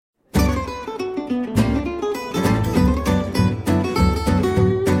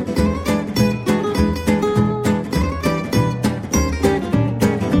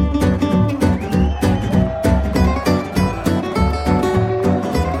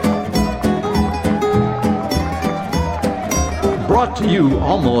brought to you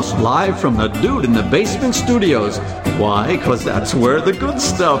almost live from the Dude in the Basement studios. Why? Because that's where the good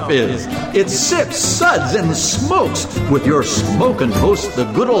stuff is. It's Sips, Suds, and Smokes with your smoking host, the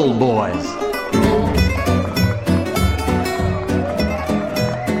good old boys.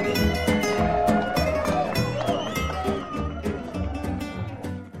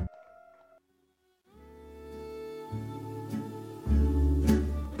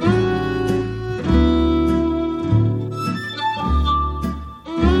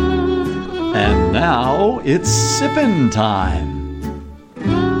 Now it's sippin' time.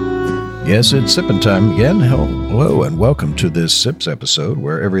 Yes, it's sippin' time again. Hello and welcome to this Sips episode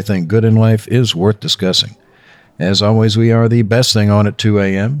where everything good in life is worth discussing. As always, we are the best thing on at 2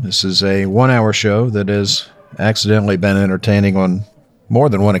 a.m. This is a 1-hour show that has accidentally been entertaining on more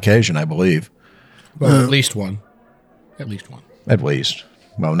than one occasion, I believe. Well, at least one. At least one. At least.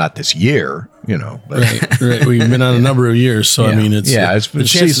 Well, not this year, you know. But right. We've been on a number of years, so yeah. I mean, it's the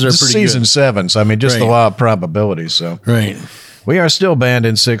chances are pretty season good. 7, so I mean, just the law of probability. So we are still banned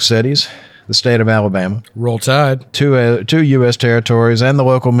in 6 cities, the state of Alabama, Roll Tide, two U.S. territories, and the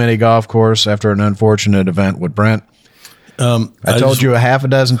local mini golf course after an unfortunate event with Brent. I told you a half a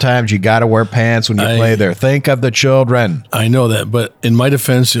dozen times you got to wear pants when you play there. Think of the children. I know that, but in my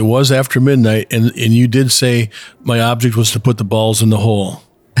defense, it was after midnight, and you did say my object was to put the balls in the hole.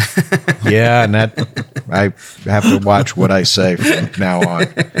 Yeah, and that I have to watch what I say from now on.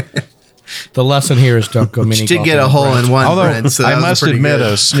 The lesson here is don't go mini golf. You did get a hole in one, although Brent, so I must admit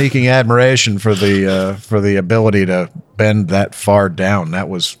a sneaking admiration for the ability to bend that far down. That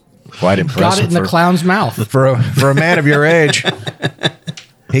was quite impressive. Got it in the clown's mouth. For a man of your age.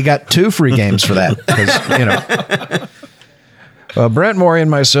 He got 2 free games for that. Because, you know. Brent Morey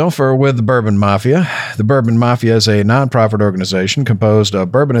and myself are with the Bourbon Mafia. The Bourbon Mafia is a nonprofit organization composed of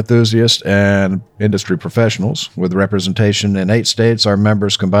bourbon enthusiasts and industry professionals. With representation in 8 states, our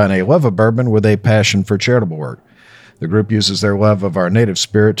members combine a love of bourbon with a passion for charitable work. The group uses their love of our native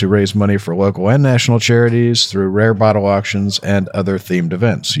spirit to raise money for local and national charities through rare bottle auctions and other themed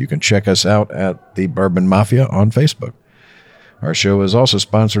events. You can check us out at the Bourbon Mafia on Facebook. Our show is also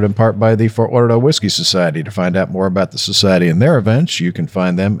sponsored in part by the Fort Lauderdale Whiskey Society. To find out more about the society and their events, you can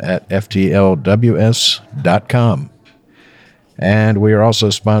find them at ftlws.com. And we are also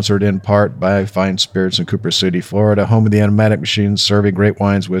sponsored in part by Fine Spirits in Cooper City, Florida, home of the Automatic Machines, serving great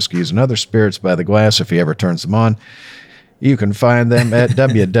wines, whiskeys, and other spirits by the glass if he ever turns them on. You can find them at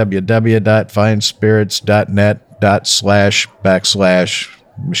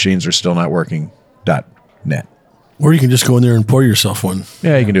www.finespirits.net/machines are still not working.net. Or you can just go in there and pour yourself one.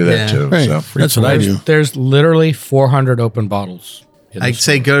 Yeah, you can do that too. Right. So that's what I do. There's literally 400 open bottles. I'd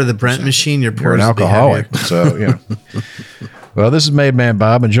say go to the Brent machine. You're an alcoholic. So, you know. Well, this is Made Man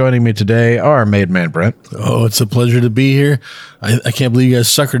Bob, and joining me today are Made Man Brent. Oh, it's a pleasure to be here. I can't believe you guys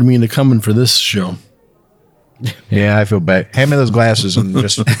suckered me into coming for this show. Yeah, I feel bad. Hand me those glasses and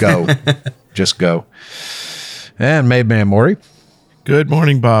just go. Just go. And Made Man Morey. Good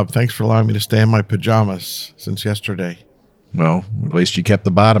morning, Bob. Thanks for allowing me to stay in my pajamas since yesterday. Well, at least you kept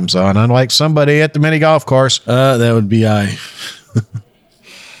the bottoms on, unlike somebody at the mini golf course. That would be I.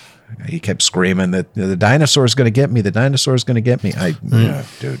 He kept screaming that the dinosaur's going to get me. The dinosaur's going to get me.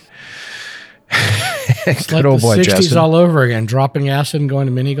 Dude. It's Good like old the boy, 60s Justin. all over again. Dropping acid and going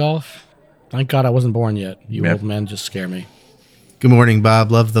to mini golf. Thank God I wasn't born yet. You old men just scare me. Good morning,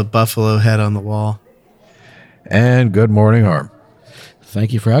 Bob. Love the buffalo head on the wall. And good morning, Harm.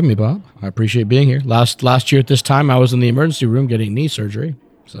 Thank you for having me, Bob. I appreciate being here. Last year at this time, I was in the emergency room getting knee surgery.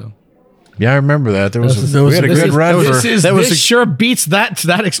 So, yeah, I remember that. We had a good run for this sure beats that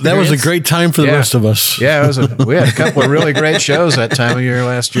experience. That was a great time for the rest of us. Yeah, we had a couple of really great shows that time of year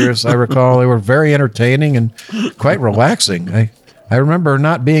last year. As I recall, they were very entertaining and quite relaxing. I remember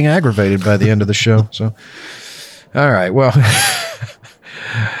not being aggravated by the end of the show. So, all right, well,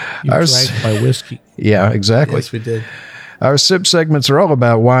 you drank by whiskey. Yeah, exactly. Yes, we did. Our sip segments are all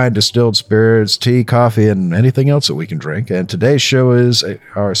about wine, distilled spirits, tea, coffee, and anything else that we can drink. And today's show is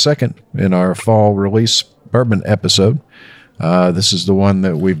our second in our fall release bourbon episode. This is the one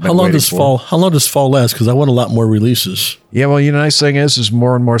that we've been waiting for. How long does fall last? Because I want a lot more releases. Yeah, well, the nice thing is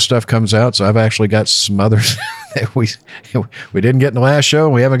more and more stuff comes out. So I've actually got some others that we didn't get in the last show,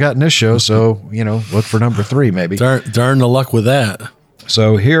 and we haven't gotten this show. So look for number 3 maybe. Darn the luck with that.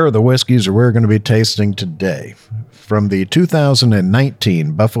 So here are the whiskeys that we're going to be tasting today. From the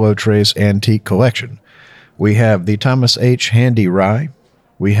 2019 Buffalo Trace Antique Collection, we have the Thomas H. Handy Rye.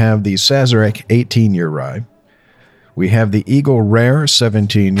 We have the Sazerac 18-year rye. We have the Eagle Rare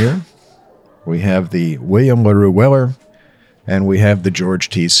 17-year. We have the William LaRue Weller. And we have the George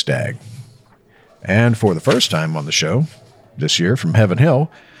T. Stagg. And for the first time on the show, This year from Heaven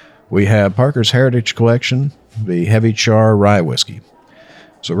Hill, we have Parker's Heritage Collection, the Heavy Char Rye Whiskey.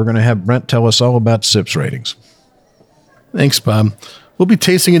 So we're going to have Brent tell us all about SIPS ratings. Thanks, Bob. We'll be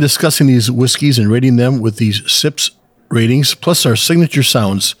tasting and discussing these whiskeys and rating them with these SIPS ratings, plus our signature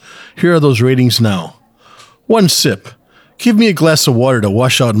sounds. Here are those ratings now. 1 sip. Give me a glass of water to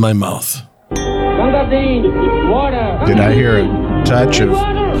wash out in my mouth. Did I hear a touch of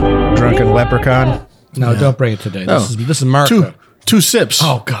Drunken Leprechaun? No, don't bring it today. This is America. 2 sips.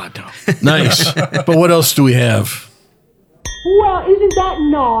 Oh, God, no. Nice. But what else do we have? Well, isn't that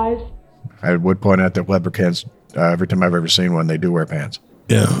nice? I would point out that leprechauns, every time I've ever seen one, they do wear pants.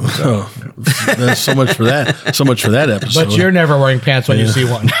 Yeah. That's so much for that. So much for that episode. But you're never wearing pants when you see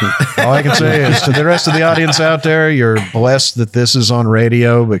one. All I can say is to the rest of the audience out there, you're blessed that this is on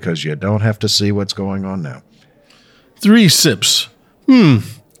radio because you don't have to see what's going on now. 3 sips.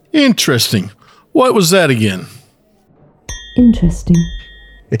 Interesting. What was that again? Interesting.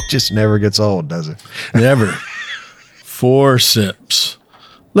 It just never gets old, does it? Never. 4 sips.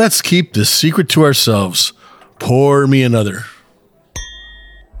 Let's keep this secret to ourselves. Pour me another.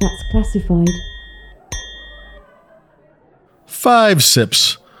 That's classified. 5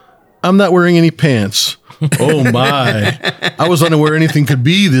 sips. I'm not wearing any pants. Oh my. I was unaware anything could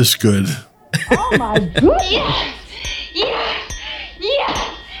be this good. Oh my goodness.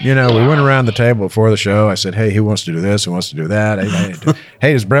 You know, we went around the table before the show. I said, hey, who wants to do this? Who wants to do that?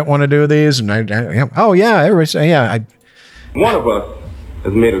 Hey, does Brent want to do these? And oh, yeah. Everybody say, yeah. One of us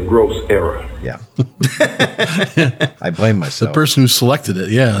has made a gross error. Yeah. I blame myself. The person who selected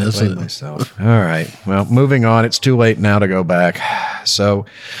it. Yeah. I blame myself. All right. Well, moving on. It's too late now to go back. So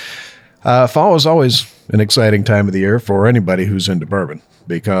fall is always an exciting time of the year for anybody who's into bourbon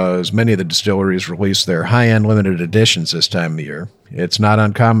because many of the distilleries release their high-end limited editions this time of the year. It's not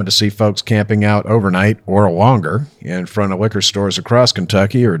uncommon to see folks camping out overnight or longer in front of liquor stores across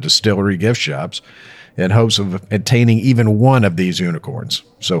Kentucky or distillery gift shops in hopes of attaining even one of these unicorns.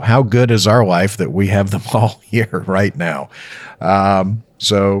 So how good is our life that we have them all here right now?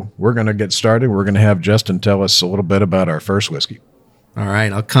 So we're going to get started. We're going to have Justin tell us a little bit about our first whiskey. All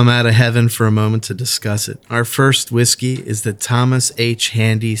right, I'll come out of heaven for a moment to discuss it. Our first whiskey is the Thomas H.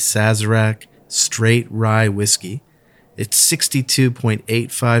 Handy Sazerac Straight Rye Whiskey. It's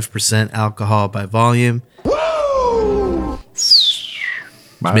 62.85% alcohol by volume. Woo!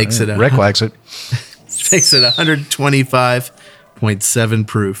 Makes it Rick likes it. Makes it 125.7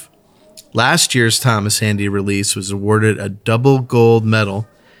 proof. Last year's Thomas Handy release was awarded a double gold medal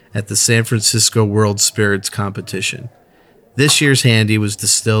at the San Francisco World Spirits Competition. This year's Handy was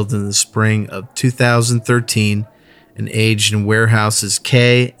distilled in the spring of 2013 and aged in warehouses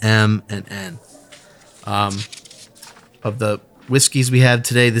K, M, and N. Of the whiskeys we have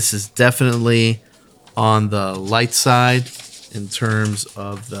today, this is definitely on the light side in terms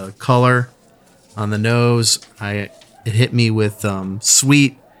of the color. On the nose, it hit me with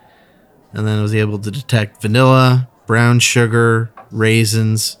sweet, and then I was able to detect vanilla, brown sugar,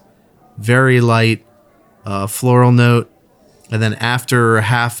 raisins, very light floral note. And then after a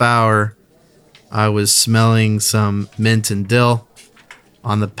half hour, I was smelling some mint and dill.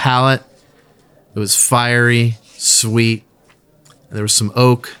 On the palate, it was fiery, sweet. There was some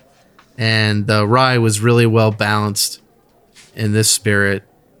oak, and the rye was really well balanced in this spirit.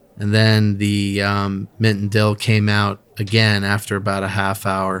 And then the mint and dill came out again after about a half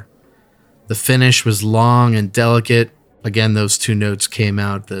hour. The finish was long and delicate. Again, those 2 notes came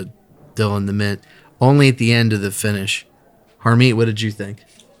out, the dill and the mint, only at the end of the finish. Harmeet, what did you think?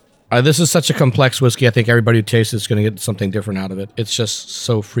 This is such a complex whiskey. I think everybody who tastes it is going to get something different out of it. It's just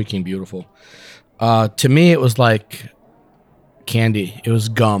so freaking beautiful. To me, it was like candy. It was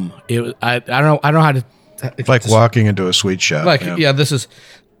gum. It was, I don't know how to. It's like walking into a sweet shop. This is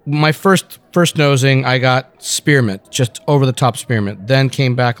my first nosing. I got spearmint, just over the top spearmint. Then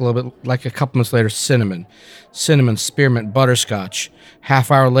came back a little bit, like a couple months later, cinnamon, spearmint, butterscotch. Half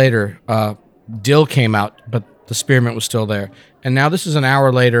hour later, dill came out, but the spearmint was still there. And now this is an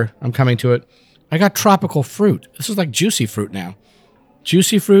hour later. I'm coming to it. I got tropical fruit. This is like juicy fruit now.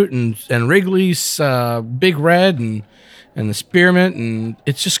 Juicy fruit and Wrigley's Big Red and the spearmint. And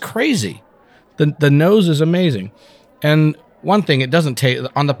it's just crazy. The nose is amazing. And one thing, it doesn't taste,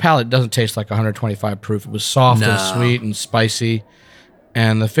 on the palate, it doesn't taste like 125 proof. It was soft and sweet and spicy.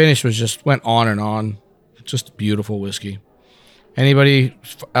 And the finish was just went on and on. Just beautiful whiskey. Anybody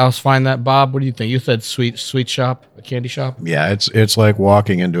else find that, Bob? What do you think? You said sweet shop, a candy shop? Yeah, it's like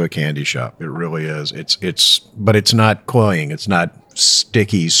walking into a candy shop. It really is. But it's not cloying. It's not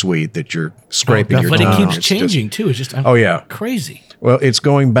sticky sweet that you're scraping your tongue. But it keeps changing too. It's just yeah, crazy. Well, it's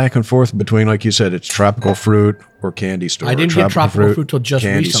going back and forth between, like you said, it's tropical fruit or candy store. I didn't get tropical fruit till just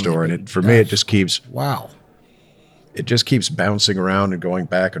candy recently, store, but and for me, it just keeps Wow. bouncing around and going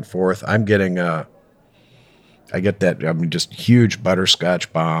back and forth. I'm getting I get that. I mean, just huge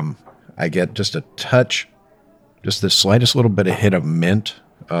butterscotch bomb. I get just a touch, just the slightest little bit of hit of mint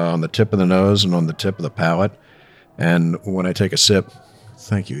on the tip of the nose and on the tip of the palate. And when I take a sip,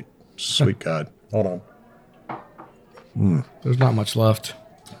 thank you, sweet God. Hold on. There's not much left.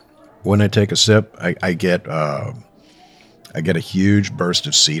 When I take a sip, I get a huge burst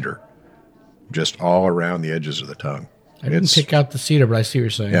of cedar, just all around the edges of the tongue. I didn't pick out the cedar, but I see what you're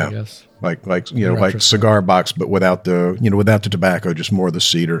saying. Yeah. I guess. like like Retrospect. cigar box, but without the tobacco, just more of the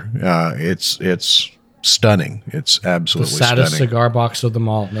cedar. It's stunning. It's The absolutely saddest stunning. cigar box of them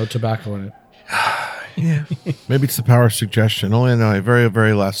all. No tobacco in it. Maybe it's the power of suggestion. Only in my very,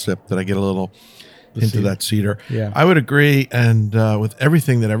 very last sip that I get a little hint of that cedar. Yeah. I would agree. And with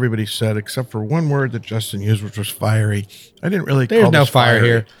everything that everybody said, except for one word that Justin used, which was fiery. I didn't really There's call no this fire fiery.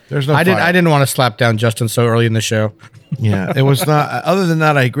 here. There's no I fire. didn't want to slap down Justin so early in the show. Yeah, it was not. Other than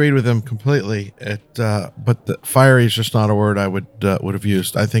that, I agreed with him completely. But the fiery is just not a word I would have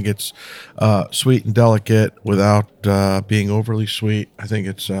used. I think it's sweet and delicate without being overly sweet. I think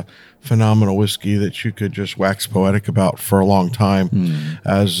it's a phenomenal whiskey that you could just wax poetic about for a long time,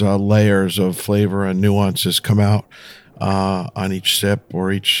 as layers of flavor and nuances come out on each sip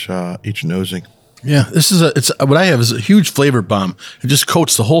or each nosing. Yeah, this is what I have is a huge flavor bomb. It just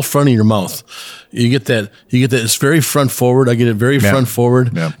coats the whole front of your mouth. You get that. It's very front forward. I get it very front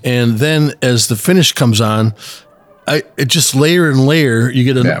forward, and then as the finish comes on, it just layer and layer.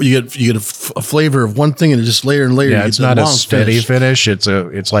 You get a flavor of one thing, and it just layer and layer. Yeah, You it's get not the a long steady finish. It's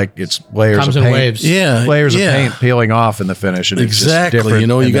layers Comes of in paint. waves. Yeah, layers yeah. of paint peeling off in the finish. And it's just Exactly. different You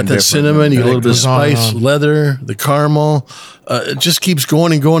know, you and got then that different. cinnamon, you get a little bit of goes on and spice, on. leather, the caramel. It just keeps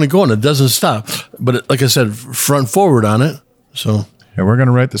going and going and going. It doesn't stop. But like I said, front forward on it. So And we're going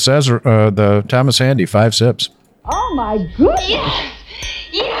to rate the Thomas Handy 5 sips. Oh my goodness!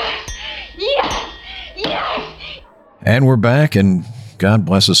 And we're back, and God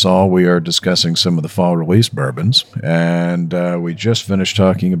bless us all. We are discussing some of the fall release bourbons, and we just finished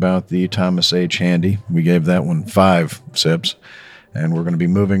talking about the Thomas H. Handy. We gave that one 5 sips, and we're going to be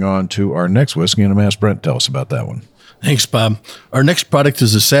moving on to our next whiskey, and I'm going to ask Brent to tell us about that one. thanks, Bob. Our next product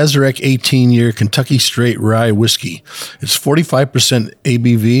is the Sazerac 18-year Kentucky Straight Rye Whiskey. It's 45%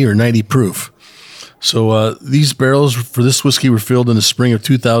 ABV or 90 proof. So these barrels for this whiskey were filled in the spring of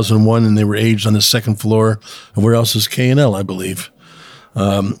 2001, and they were aged on the second floor of Warehouse's K&L, I believe.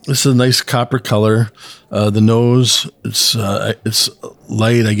 This is a nice copper color. The nose, it's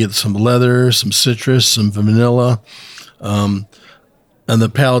light. I get some leather, some citrus, some vanilla. And the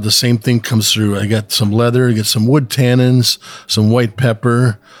palate, the same thing comes through. I got some leather, I get some wood tannins, some white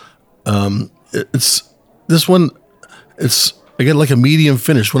pepper. I get like a medium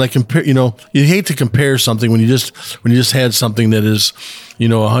finish. When I compare, you hate to compare something when you just had something that is,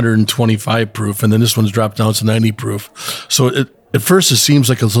 125 proof, and then this one's dropped down to 90 proof. So at first it seems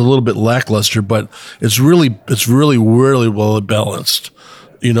like it's a little bit lackluster, but it's really well balanced.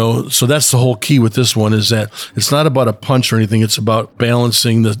 So that's the whole key with this one, is that it's not about a punch or anything. It's about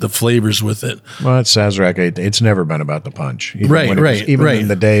balancing the flavors with it. Well, it's Sazerac 8. It's never been about the punch. Even Right, when it was- right, Even right. in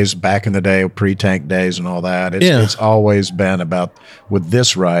the days, back in the day, pre-tank days and all that, it's always been about, with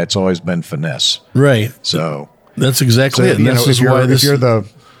this rye, it's always been finesse. Right. So, That's exactly it. And this is why if you're the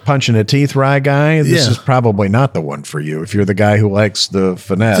punch in the teeth rye guy, this Yeah. is probably not the one for you. If you're the guy who likes the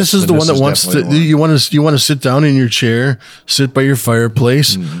finesse, This is then the one that wants definitely to. the one. You want to sit down in your chair, sit by your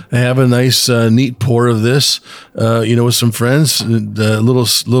fireplace, have a nice neat pour of this, with some friends, and a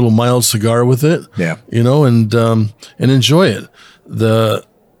little mild cigar with it. Yeah. And enjoy it.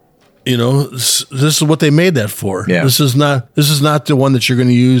 This is what they made that for. Yeah. This is not the one that you're going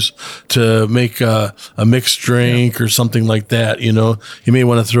to use to make a mixed drink or something like that. You may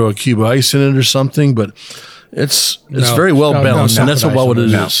want to throw a cube of ice in it or something, but it's very well balanced, and that's about what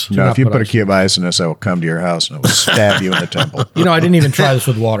it is. No, if you put a cube of ice in this, I will come to your house and I will stab you in the temple. I didn't even try this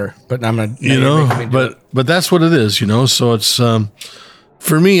with water, but I'm going to, But that's what it is, So it's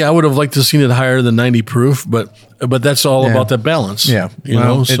for me, I would have liked to have seen it higher than 90 proof, but that's all about that balance. Yeah,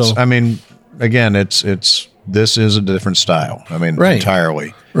 again, this is a different style. I mean, Right.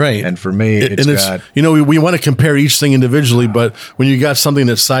 entirely. Right. And for me, it's got. we want to compare each thing individually, but when you got something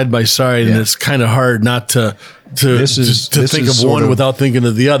that's side by side, and it's kind of hard not to This is think of sort one of- without thinking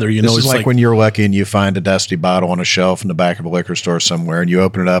of the other. This It's is like when you're lucky and you find a dusty bottle on a shelf in the back of a liquor store somewhere, and you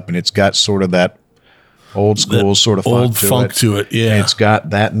open it up, and it's got sort of that old school sort of old funk to it. Yeah. And it's got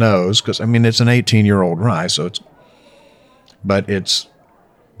that nose because it's an 18-year-old rye, so but it's,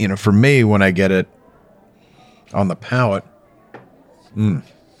 for me, when I get it on the palate,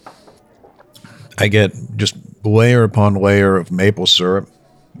 I get just layer upon layer of maple syrup.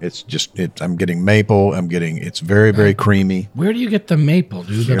 It's just, I'm getting maple. It's very, very creamy. Where do you get the maple,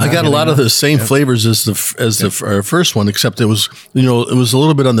 dude? I got a lot of the same flavors as the first one, except it was a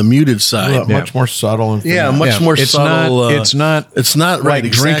little bit on the muted side. Much more subtle and much more It's subtle. It's not right, like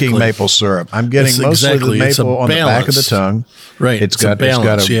exactly. drinking maple syrup. I'm getting It's mostly exactly- the it's a maple on the back of the balance. tongue. Right, It's it's a got a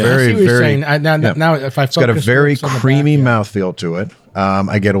balance, yeah. very, I see what you're very saying. Now, if I it's got a focus very on the back, creamy mouthfeel to it.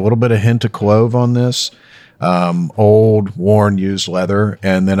 I get a little bit of hint of clove on this. Old, worn, used leather,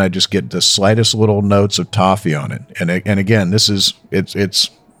 and then I just get the slightest little notes of toffee on it. And again, this is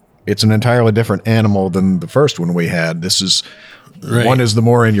it's an entirely different animal than the first one we had. This is one is the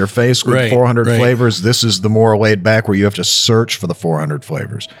more in your face with 400 flavors. This is the more laid back where you have to search for the 400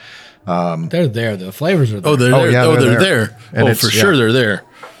 flavors. They're there. The flavors are there. Oh, they're there. yeah, They're they're there. And Oh, it's- for sure they're there.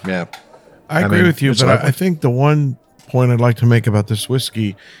 Yeah, I agree mean, with you, it's but lovely. I think the one point I'd like to make about this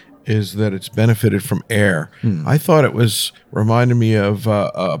whiskey is that it's benefited from air. I thought it was reminded me of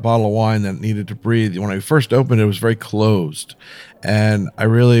a bottle of wine that needed to breathe. When I first opened it, it was very closed, and I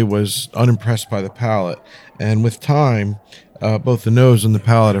really was unimpressed by the palate. And with time, both the nose and the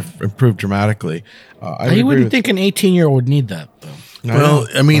palate have improved dramatically. You wouldn't think an 18-year-old would need that, though. Well,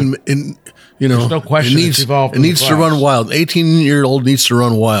 I mean, no question it it's evolved it in the needs to glass. run wild. 18-year-old needs to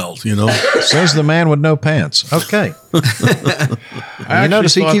run wild. says the man with no pants. Okay, you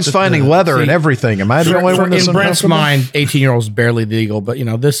notice he thought keeps that finding leather and everything. Am I the only one that's In Brent's uncomfortable? mind, 18-year-old's barely legal, but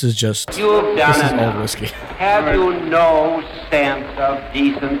this is just You've done this is enough. old whiskey. Have you no sense of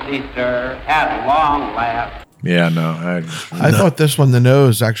decency, sir? At long last. Yeah, no. I thought this one, the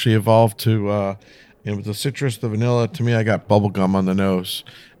nose, actually evolved to, with the citrus, the vanilla. To me, I got bubble gum on the nose.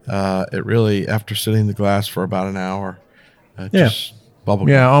 It really, after sitting in the glass for about an hour, just bubble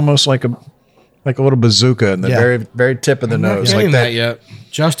gum. Yeah, almost like a little bazooka in the Yeah. very, very tip of the nose, Getting like that that. yet.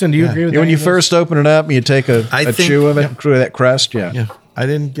 Justin, do you agree with that? When you first open it up and you take a I think- chew of it through that crust, Yeah, I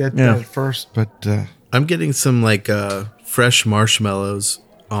didn't get Yeah. that at first, but I'm getting some fresh marshmallows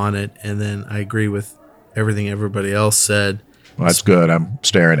on it, and then I agree with everything everybody else said, Well, that's good. I'm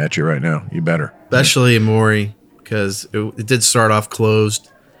staring at you right now. You better. especially Amori, because it did start off closed.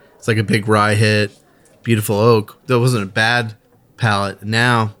 It's like a big rye hit, beautiful oak. That wasn't a bad palate.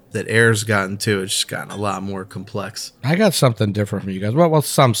 Now that air's gotten to it, it's just gotten a lot more complex. I got something different from you guys. Well,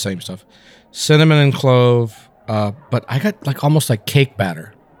 some same stuff. Cinnamon and clove, but I got almost like cake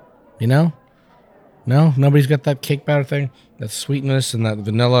batter. No? Nobody's got that cake batter thing? That sweetness and that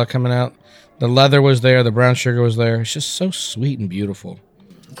vanilla coming out. The leather was there. The brown sugar was there. It's just so sweet and beautiful.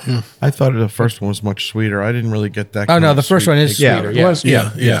 I thought the first one was much sweeter. I didn't really get that. Oh, kind no, of the first sweet one is kick. sweeter. it was.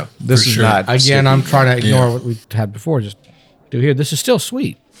 Yeah. This for is sure. not. Again, sticky. I'm trying to ignore what we had before. Just do here. This is still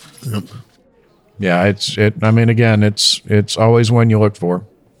sweet. Yeah, I mean, again, it's always one you look for.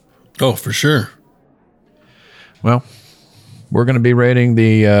 Oh, for sure. Well, we're going to be rating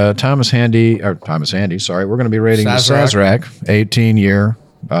the Thomas Handy. Sorry, we're going to be rating the Sazerac. Sazerac 18 year.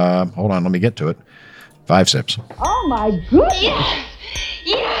 Hold on, let me get to it. 5 sips. Oh my goodness.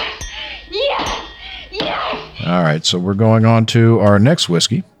 Yes! All right, so we're going on to our next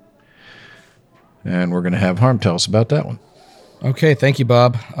whiskey, and we're going to have Harm tell us about that one. Okay, thank you,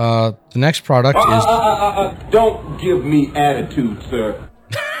 Bob. The next product is... Don't give me attitude, sir.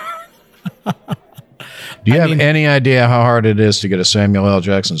 Do you have any idea how hard it is to get a Samuel L.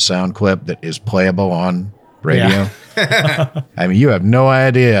 Jackson sound clip that is playable on radio? Yeah. I mean, you have no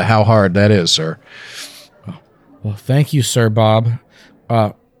idea how hard that is, sir. Well, thank you, Sir Bob.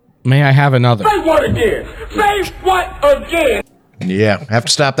 May I have another? Say what again? Say what again? Yeah, have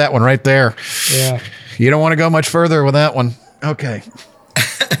to stop that one right there. Yeah. You don't want to go much further with that one. Okay.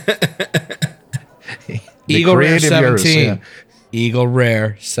 Eagle Rare creative yours, 17. yeah. Eagle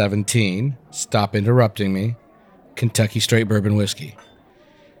Rare 17. Stop interrupting me. Kentucky Straight Bourbon Whiskey.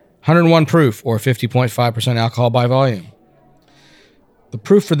 101 proof, or 50.5% alcohol by volume. The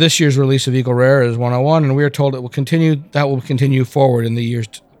proof for this year's release of Eagle Rare is 101, and we are told it will continue. That will continue forward in the years.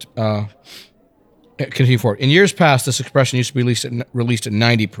 Continue forward. In years past, this expression used to be released at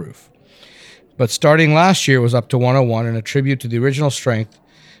 90 proof, but starting last year, it was up to 101, in a tribute to the original strength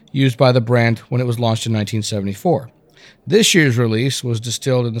used by the brand when it was launched in 1974. This year's release was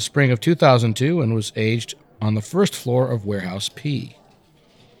distilled in the spring of 2002 and was aged on the first floor of Warehouse P.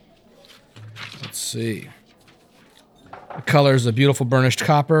 Let's see. The color is a beautiful burnished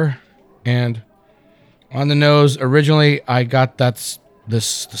copper, and on the nose, originally I got the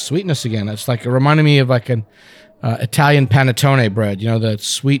sweetness again. It's like, it reminded me of like an Italian panettone bread, the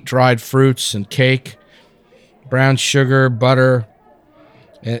sweet dried fruits and cake. brown sugar, butter.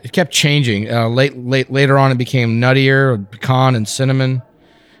 It kept changing. Later on, it became nuttier, pecan and cinnamon.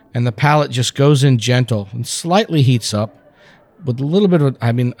 And the palate just goes in gentle and slightly heats up with a little bit of,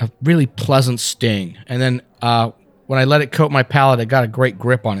 a really pleasant sting. And then when I let it coat my palate, it got a great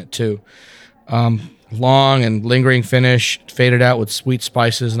grip on it too. Long and lingering finish, faded out with sweet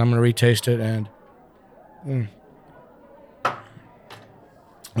spices, and I'm going to retaste it, and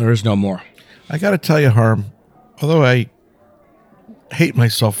there is no more. I got to tell you, Harm, although I hate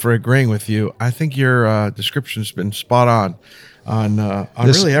myself for agreeing with you, I think your description's been spot on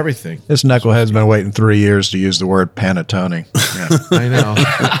really everything. This knucklehead's been waiting 3 years to use the word panettone. Yeah. I know.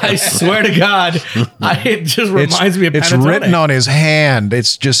 I swear to God, it just reminds me of It's panettone. written on his hand.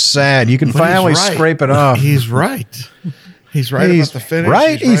 It's just sad. You can finally scrape it off. He's right. He's right about the finish.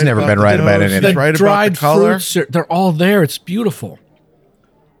 Right? He's never been right about nose. anything. He's right dried about the color. fruits, they're all there. It's beautiful.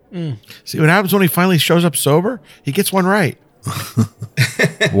 See what happens when he finally shows up sober? He gets one right.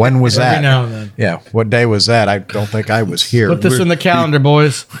 When was that? Every now and then. Yeah. What day was that? I don't think I was here. Put this in the calendar,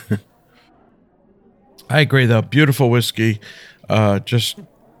 boys. I agree, though. Beautiful whiskey. Just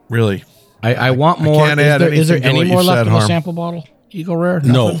really. I want more. can't add Is there anything to any what more you left said, in the Harm. sample bottle? Eagle Rare?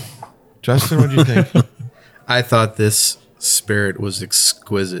 No. Justin, what do you think? I thought this spirit was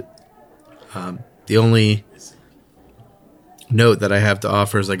exquisite. The only note that I have to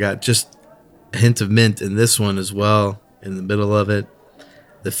offer is I got just a hint of mint in this one as well, in the middle of it.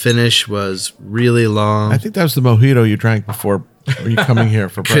 The finish was really long. I think that was the mojito you drank before you coming here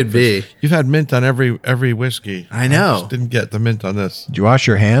for breakfast. Could be. You've had mint on every whiskey. I know. just didn't get the mint on this. Did you wash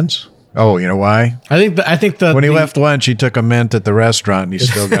your hands? Oh, you know why? I think the When he left lunch, he took a mint at the restaurant and he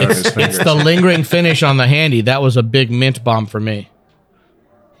still got it on his it's fingers. the lingering finish on the handy. That was a big mint bomb for me.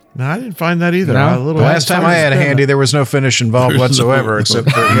 No, I didn't find that either. No? A little The last time I had a handy, there was no finish involved whatsoever, except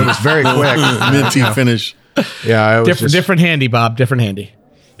that it was very quick. Minty finish. Yeah, it was Different handy, Bob. Different handy.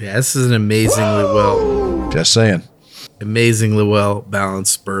 Yeah, this is an just saying. amazingly well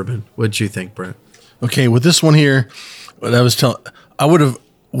balanced bourbon. What'd you think, Brent? Okay, with this one here, what I was telling, I would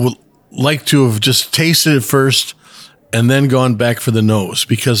like to have just tasted it first and then gone back for the nose,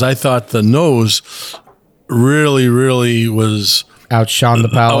 because I thought the nose really, really was Outshone the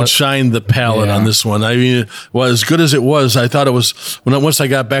palate. outshined the palate Yeah. on this one. I mean, well, as good as it was, I thought it was. Once I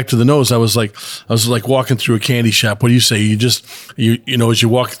got back to the nose, I was like walking through a candy shop. What do you say? You know, as you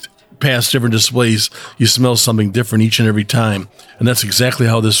walk past different displays, you smell something different each and every time, and that's exactly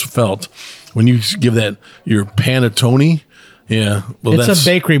how this felt. When you give that your panettone, yeah, well, It's a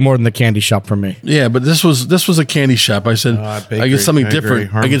bakery more than the candy shop for me. yeah, but this was a candy shop. I said bakery, I get something I agree. different.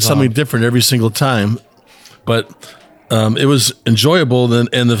 I Harm's get something on. different every single time, but it was enjoyable.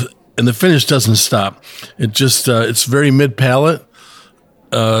 And the finish doesn't stop. It just it's very mid palate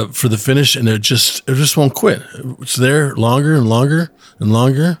for the finish, and it just won't quit. It's there longer and longer and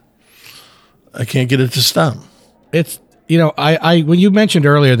longer. I can't get it to stop. It's I when you mentioned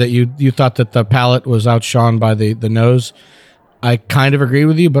earlier that you thought that the palate was outshone by the nose, I kind of agree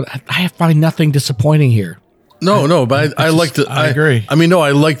with you, but I find nothing disappointing here. No, but I like the. I agree. I mean, no,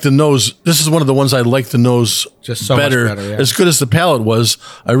 I like the nose. This is one of the ones I like the nose Just so much better. better, yeah. As good as the palate was,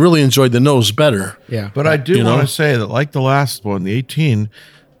 I really enjoyed the nose better. Yeah, But I do You know? want to say that, like the last one, the 18,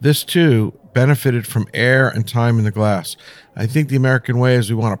 this too benefited from air and time in the glass. I think the American way is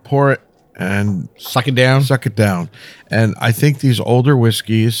we want to pour it and suck it down. suck it down. And I think these older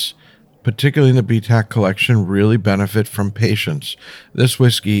whiskeys, particularly in the BTAC collection, really benefit from patience. This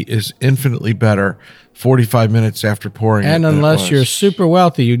whiskey is infinitely better 45 minutes after pouring it. And than it unless was. you're super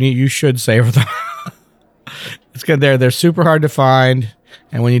wealthy, you should savor them. It's good. They're super hard to find,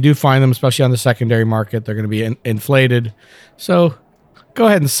 and when you do find them, especially on the secondary market, they're going to be inflated. So go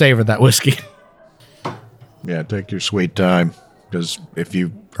ahead and savor that whiskey. Yeah, take your sweet time, because if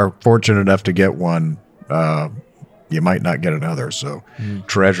you are fortunate enough to get one, you might not get another. So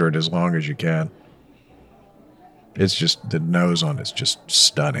treasure it as long as you can. It's just the nose on it's just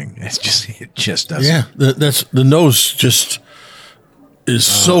stunning. It just doesn't. Yeah, that's the nose just is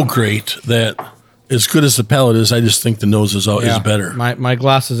so great that as good as the palate is, I just think the nose is better. My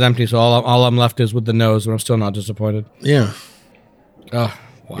glass is empty, so all I'm left is with the nose, and I'm still not disappointed. Yeah, Oh,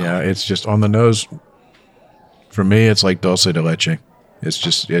 wow. Yeah, it's just on the nose. For me, it's like dulce de leche. It's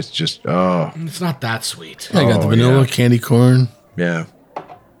just oh It's not that sweet. I got the vanilla, candy corn, yeah,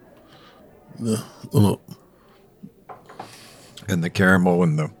 the little. and the caramel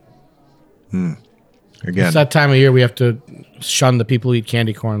and the again. It's that time of year we have to shun the people who eat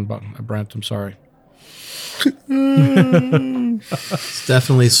candy corn, but Brent, I'm sorry. It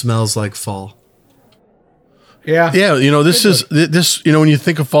definitely smells like fall. Yeah. Yeah, this is this. When you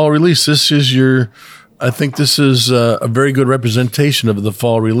think of fall release, this is your I think this is a very good representation of the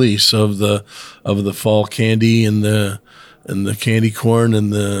fall release of the fall candy and the candy corn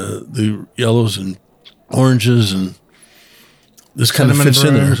and the yellows and oranges, and this kind of fits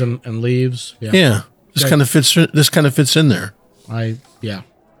in there. And leaves. Yeah. This kind of fits in there.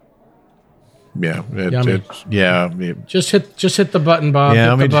 Yeah, Yummy. Just Just hit the button, Bob.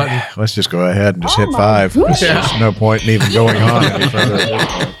 yeah. Hit the button. Let's just go ahead and just hit my 5. goodness. There's no point in even going on any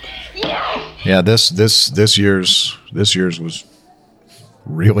further. Yeah, this year's was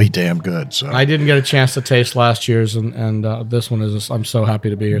really damn good. So I didn't get a chance to taste last year's, and this one is. I'm so happy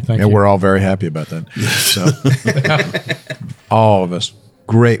to be here. Thank you. and we're all very happy about that. So all of us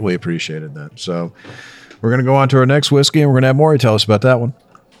greatly appreciated that. So we're going to go on to our next whiskey, and we're going to have Maury tell us about that one.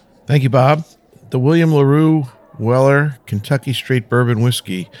 Thank you, Bob. The William LaRue Weller Kentucky Straight Bourbon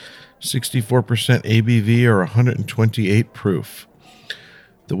Whiskey, 64% ABV or 128 proof.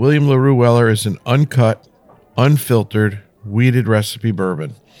 The William LaRue Weller is an uncut, unfiltered, wheated recipe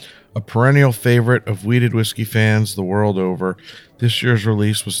bourbon. A perennial favorite of wheated whiskey fans the world over, this year's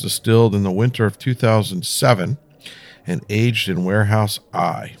release was distilled in the winter of 2007 and aged in Warehouse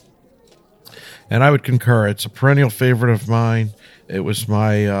I. And I would concur, it's a perennial favorite of mine. It was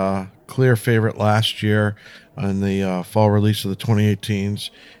my clear favorite last year on the fall release of the 2018s.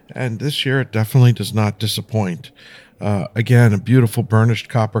 And this year it definitely does not disappoint. Again, a beautiful burnished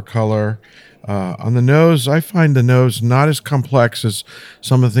copper color. On the nose, I find the nose not as complex as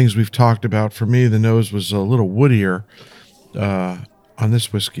some of the things we've talked about. For me, the nose was a little woodier on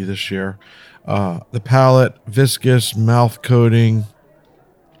this whiskey this year. The palate, viscous, mouth coating,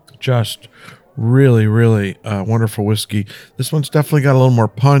 just really, really wonderful whiskey. This one's definitely got a little more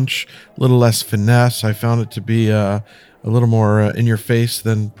punch, a little less finesse. I found it to be a little more in your face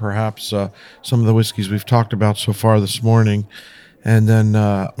than perhaps some of the whiskeys we've talked about so far this morning. And then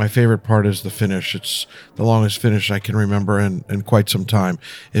my favorite part is the finish. It's the longest finish I can remember in quite some time.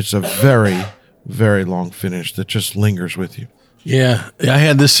 It's a very, very long finish that just lingers with you. Yeah, I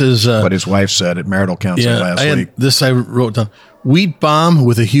had this as What his wife said at marital counseling last I had week. this. I wrote down wheat bomb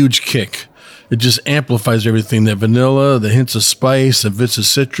with a huge kick. It just amplifies everything. That vanilla, the hints of spice, the bits of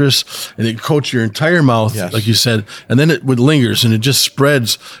citrus, and it coats your entire mouth, Yes. like you said. And then it lingers, and it just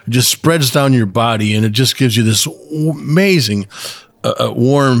spreads. It just spreads down your body, and it just gives you this amazing,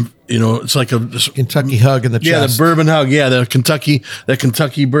 warm. It's like a Kentucky hug in the yeah, chest. the bourbon hug. Yeah, that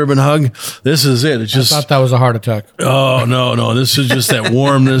Kentucky bourbon hug. This is it. It's I just thought that was a heart attack. oh no. This is just that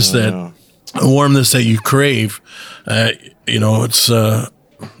warmness, that warmness that you crave. It's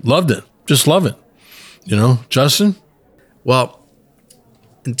loved it. Just love it. Justin? Well,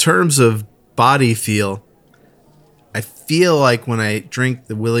 in terms of body feel, I feel like when I drink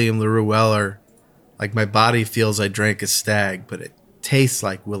the William LaRue Weller, like my body feels I drank a stag, but it tastes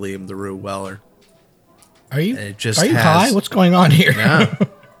like William LaRue Weller. Are you? And it just Are you has- high? What's going on here? Yeah.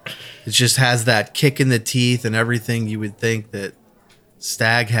 It just has that kick in the teeth and everything you would think that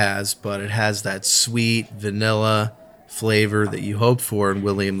stag has, but it has that sweet vanilla flavor that you hope for in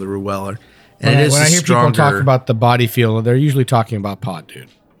William LaRue Weller. And it is when I a hear stronger, people talk about the body feel, they're usually talking about pot,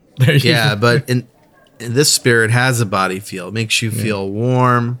 dude. yeah, but in this spirit has a body feel. It makes you feel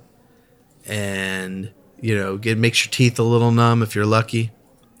warm, and it makes your teeth a little numb if you're lucky.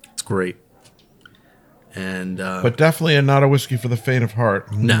 It's great. And But definitely not a whiskey for the faint of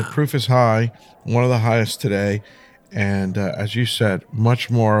heart. No. The proof is high, one of the highest today. And as you said, much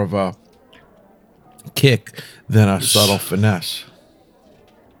more of a kick than a subtle finesse.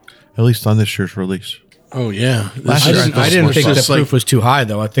 At least on this year's release. Oh yeah. Last I year didn't, I I didn't thought think it the was proof was too high,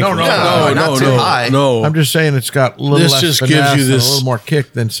 though. I think No, not too high. no. I'm just saying it's got a little This less just finesse gives you and this- a little more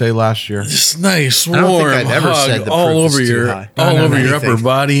kick than, say, last year. This nice don't think warm I've ever hug said the all proof is over too your high. all On over your anything. upper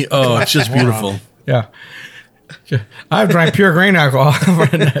body. Oh, it's just beautiful. Yeah. I've drank pure grain alcohol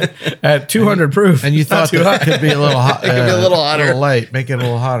at 200 proof. And you thought too that it could be a little hot. It could be a little hotter. A little light. Make it a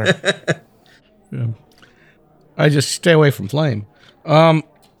little hotter. I just stay away from flame.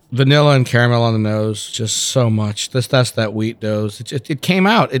 Vanilla and caramel on the nose, just so much. That's that wheat nose. It came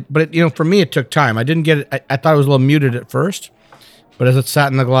out, but for me it took time. I didn't get it. I thought it was a little muted at first, but as it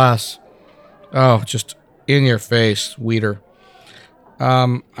sat in the glass, just in your face, wheater.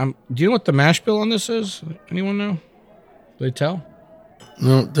 Do you know what the mash bill on this is? Anyone know? Do they tell?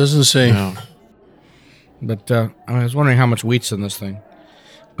 No, it doesn't say. No. But I was wondering how much wheat's in this thing.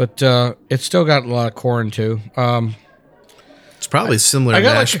 But it's still got a lot of corn too. it's probably similar I to got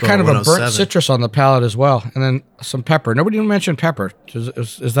like a Nashville kind of a burnt 107. citrus on the palate as well, and then some pepper. Nobody even mentioned pepper.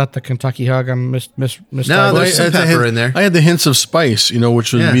 Is that the Kentucky hug? I'm mis. No, Well, there's some I had the pepper hint- in there. I had the hints of spice,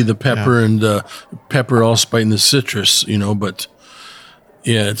 which would Yeah. be the pepper and pepper all spice and the citrus, but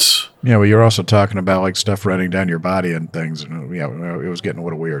Yeah, it's Yeah, well, you're also talking about like stuff running down your body and things, and yeah, it was getting a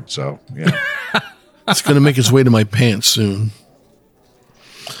little weird. So yeah, it's going to make its way to my pants soon.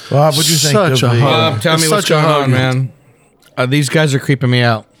 Bob, what'd you think? Such of a the, hug. Bob, tell me It's what's such a going hug. on, man. These guys are creeping me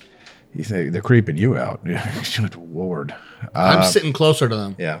out. you think they're creeping you out? Good Lord. I'm sitting closer to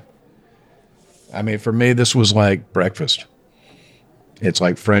them. Yeah. I mean, for me, this was like breakfast. It's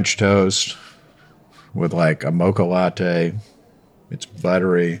like French toast with like a mocha latte. It's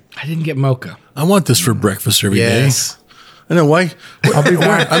buttery. I didn't get mocha. I want this for breakfast every day. Yes. I know why. I'll be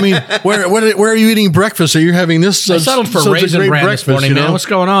I mean, where are you eating breakfast? Are you having this? I settled for such a raisin great bran this morning, you know? man. What's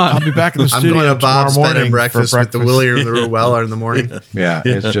going on? I'll be back in the I'm studio going to Bob's tomorrow bed morning and breakfast for with the Willie or the Ruweller in the morning. Yeah,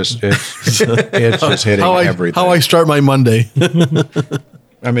 it's just it's just hitting everything. How I start my Monday.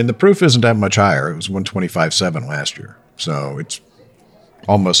 I mean, the proof isn't that much higher. It was 125.7 last year, so it's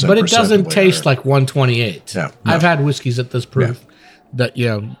almost. But it doesn't imperceptibly taste higher. like 128. No, I've had whiskeys at this proof that,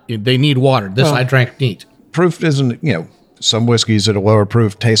 they need water. This I drank neat. Proof isn't. Some whiskeys at a lower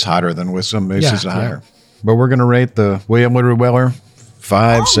proof taste hotter than with some whiskeys Yeah, higher. But we're going to rate the William Woodrow Weller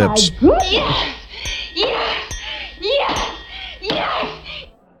 5 sips. Yes! Yes! Yes! Yes!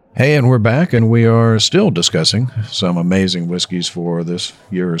 Hey, and we're back, and we are still discussing some amazing whiskeys for this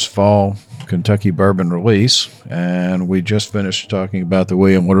year's fall Kentucky bourbon release. And we just finished talking about the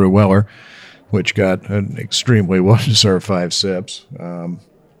William Woodrow Weller, which got an extremely well-deserved 5 sips.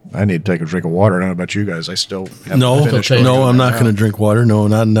 I need to take a drink of water. I don't know about you guys. I still haven't finished going No, through I'm that not now. going to drink water. No,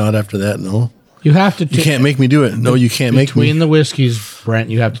 not after that. No, You have to. you can't make me do it. No, you can't make Between me. the whiskeys, Brent,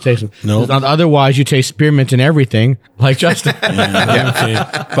 you have to taste them. Nope. Otherwise, you taste spearmint and everything, like Justin. Okay,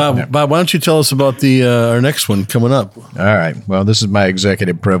 Bob, why don't you tell us about the our next one coming up? All right. Well, this is my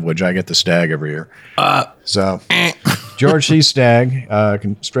executive privilege. I get the Stag every year. So, George C. Stag,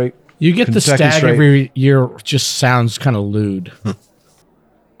 straight. You get the Kentucky stag straight. every year. Just sounds kind of lewd. It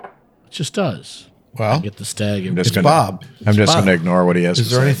just does. Well, You get the stag. I'm Every, just it's gonna, Bob. I'm just Bob. going to ignore what he has Is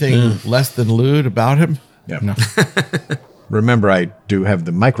to there say. anything less than lewd about him? Yeah. Remember, I do have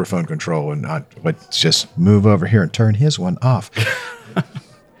the microphone control, and let's just move over here and turn his one off. All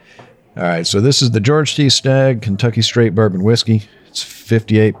right, so this is the George T. Stagg Kentucky Straight Bourbon Whiskey. It's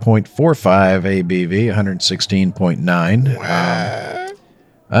 58.45 ABV, 116.9.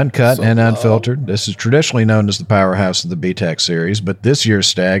 Uncut and unfiltered. This is traditionally known as the powerhouse of the BTAC series, but this year's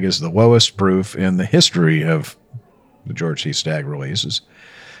Stagg is the lowest proof in the history of the George T. Stagg releases,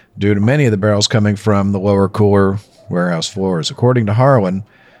 due to many of the barrels coming from the lower, cooler warehouse floors. According to Harlan,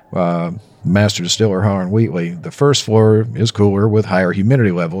 master distiller Harlan Wheatley, the first floor is cooler with higher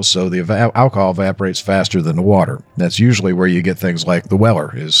humidity levels, so the alcohol evaporates faster than the water. That's usually where you get things like the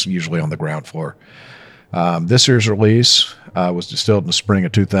Weller is usually on the ground floor. This year's release was distilled in the spring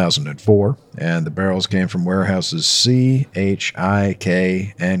of 2004, and the barrels came from warehouses C, H, I,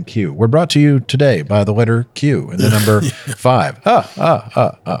 K, and Q. We're brought to you today by the letter Q and the number 5.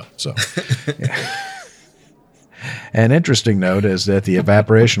 So, yeah. An interesting note is that the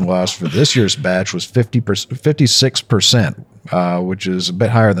evaporation loss for this year's batch was 56%, which is a bit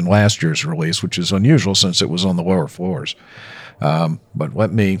higher than last year's release, which is unusual since it was on the lower floors. But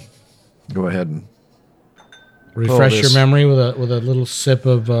let me go ahead and refresh this. your memory with a little sip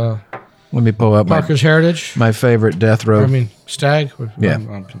of let me pull up Parker's Heritage. my favorite death row. I mean, Stag. Yeah.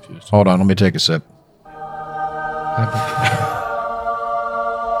 I'm confused. Hold on, let me take a sip.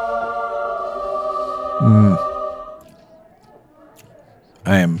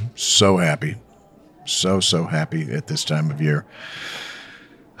 I am so happy. So happy at this time of year.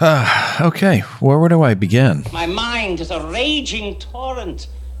 Okay, where do I begin? My mind is a raging torrent,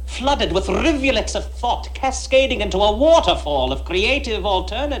 flooded with rivulets of thought, cascading into a waterfall of creative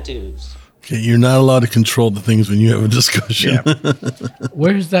alternatives. Okay, you're not allowed to control the things when you have a discussion.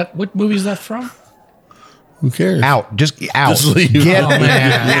 Where's that? What movie is that from? Who cares? Out. Just out. Just leave. Get Oh,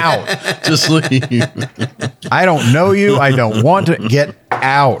 man. out. Just leave. I don't know you. I don't want to get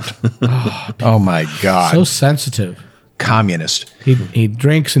out. Oh my God. So sensitive. Communist. He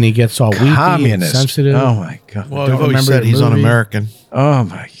drinks and he gets all weepy and Communist. sensitive. Oh my God. Well, Don't I've always remember said the he's movie. un-American. Oh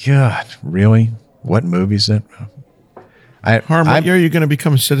my God. Really? What movie is that? Harm, what year are you going to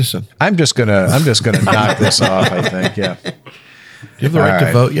become a citizen? I'm just gonna knock this off, I think. Yeah. Do you have the right All to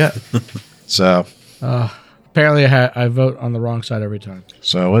right. vote yet? So Apparently, I vote on the wrong side every time.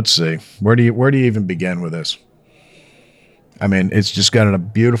 let's see. Where do you even begin with this? I mean, it's just got a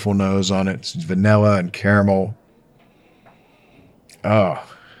beautiful nose on it. It's vanilla and caramel. Oh, a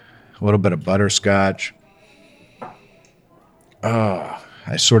little bit of butterscotch. Oh,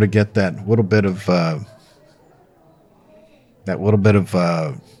 I sort of get that little bit of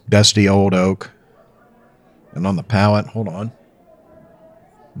dusty old oak. And on the palate, hold on.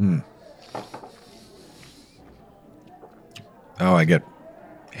 Oh, I get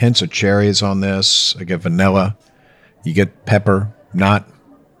hints of cherries on this. I get vanilla. You get pepper, not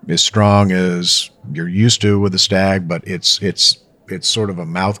as strong as you're used to with a stag, but it's sort of a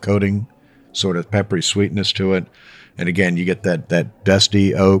mouth coating, sort of peppery sweetness to it. And again, you get that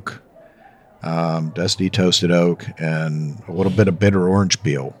dusty oak, dusty toasted oak, and a little bit of bitter orange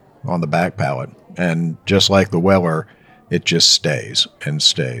peel on the back palate. And just like the Weller, it just stays and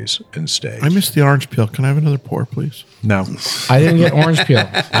stays and stays. I missed the orange peel. Can I have another pour, please? No. I didn't get orange peel.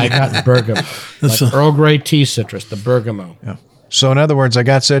 I got bergamot. Like Earl Grey tea citrus, the bergamot. Yeah. So in other words, I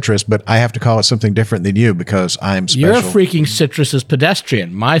got citrus, but I have to call it something different than you because I'm special. Your freaking citrus is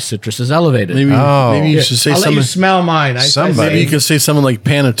pedestrian. My citrus is elevated. Maybe you should say I'll let something. you smell mine. Maybe you could say something like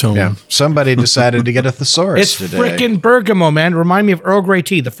Pantone. Yeah. Somebody decided to get a thesaurus It's today. freaking bergamot, man. Remind me of Earl Grey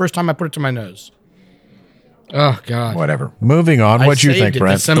tea the first time I put it to my nose. Oh, God. Whatever. Moving on. What do you think,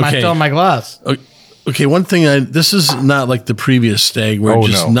 Brent? It's still in my glass. Okay, one thing this is not like the previous stag where it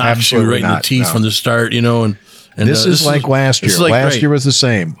just knocks you right in the teeth from the start, and this is like last year. Last year was the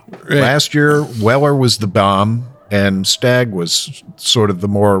same. Right. Last year, Weller was the bomb, and Stag was sort of the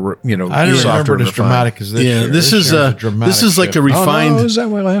more, I don't softer remember it as dramatic as this year. This is like a refined. Oh, no, is that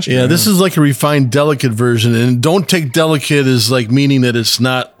way last year? Yeah, this is like a refined, delicate version, and don't take delicate as like meaning that it's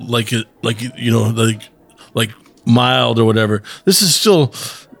not like mild or whatever. This is still.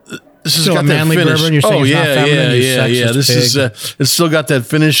 This has Still got a that manly finish. bourbon? You're saying it's not feminine, you sexist This pig. is it's still got that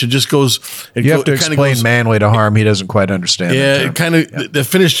finish. It just goes. You have to explain manly to Harm. He doesn't quite understand. Yeah, that it kind of the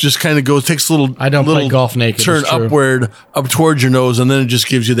finish just kind of goes takes a little. I don't play golf naked, Turn it's true. upward, up towards your nose, and then it just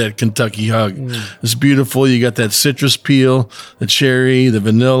gives you that Kentucky hug. It's beautiful. You got that citrus peel, the cherry, the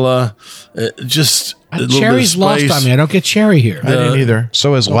vanilla, just. A little bit of Cherry's lost spice. on me. I don't get cherry here. I didn't either.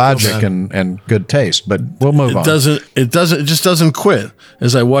 So is logic and good taste, but we'll move on. It just doesn't quit.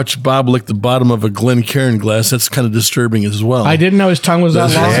 As I watch Bob lick the bottom of a Glencairn glass, that's kind of disturbing as well. I didn't know his tongue was that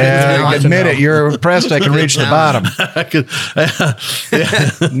long. Yeah, admit it. You're impressed I can reach the bottom.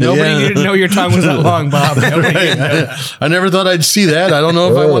 Nobody needed to know your tongue was that long, Bob. Nobody needed to know that. I never thought I'd see that. I don't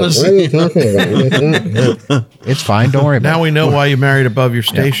know if I want to see it. It's fine. Don't worry about it. Now we know why you married above your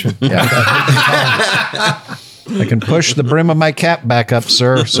station. I can push the brim of my cap back up,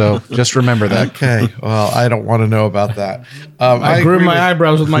 sir. So just remember that. Okay. Well, I don't want to know about that. I grew my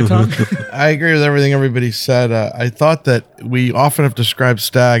eyebrows with my tongue. I agree with everything everybody said. I thought that we often have described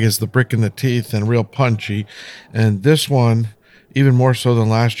Stag as the brick in the teeth and real punchy. And this one, even more so than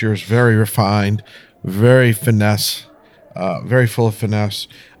last year, is very refined, very finesse, very full of finesse.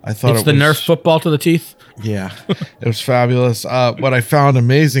 I thought It's the Nerf football to the teeth. Yeah, it was fabulous. What I found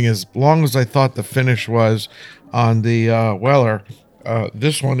amazing is, long as I thought the finish was on the Weller,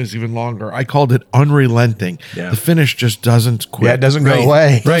 this one is even longer. I called it unrelenting. Yeah. The finish just doesn't quit. Yeah, it doesn't go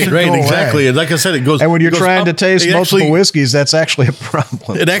away. Right, Doesn't go exactly. away. And like I said, it goes. And when you're it goes trying up- to taste it multiple actually- whiskeys, that's actually a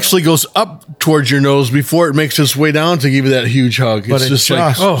problem. It actually goes up towards your nose before it makes its way down to give you that huge hug. But It's just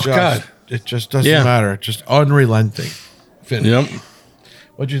like, God. It just doesn't Yeah. matter. It's just unrelenting finish. Yep.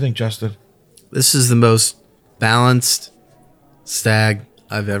 What do you think, Justin? This is the most balanced stag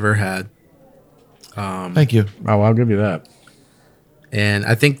I've ever had. Thank you. Oh, I'll give you that. And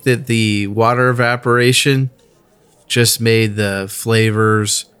I think that the water evaporation just made the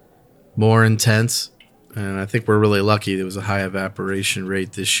flavors more intense. And I think we're really lucky there was a high evaporation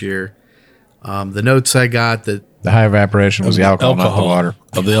rate this year. The notes I got that, The high evaporation was the alcohol, not the water.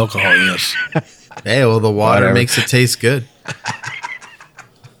 Of the alcohol, yes. hey, well, the water Whatever. makes it taste good.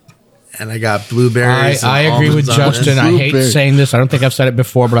 And I got blueberries. I and agree with almonds on Justin. this. I hate Blueberry. saying this. I don't think I've said it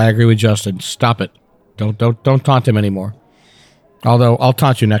before, but I agree with Justin. Stop it. Don't taunt him anymore. Although I'll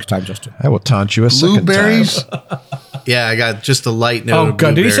taunt you next time, Justin. I will taunt you a second Blueberries? time. Yeah, I got just a light note. Oh of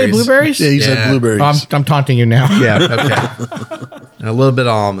God! Did he say blueberries? Yeah, he said Yeah. blueberries. I'm taunting you now. Yeah, Okay. And a little bit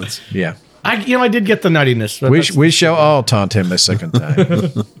of almonds. yeah. I did get the nuttiness. but We, that's- we shall all taunt him a second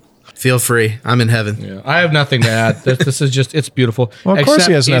time. Feel free. I'm in heaven. Yeah, I have nothing to add. This is just, it's beautiful. Well, of course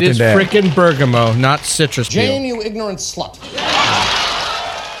he has nothing It is to add. freaking bergamot, not citrus peel. you ignorant slut.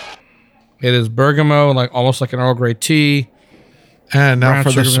 It is bergamot, like almost like an Earl Grey tea. And now Brown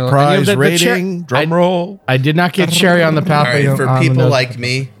for the sugar vanilla. surprise And you have the rating. Drum roll. I did not get cherry on the All palate. right, for people like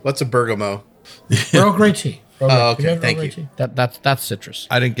me, what's a bergamot? Earl Grey tea. Oh, okay, thank you. Tea? That's citrus.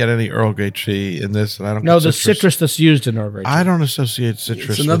 I didn't get any Earl Grey tea in this, and I don't. No, get the citrus that's used in Earl Grey tea. I don't associate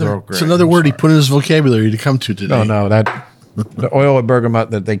citrus It's with Earl Grey. it's another I'm word he sorry. put in his vocabulary to come to today. No, that the oil of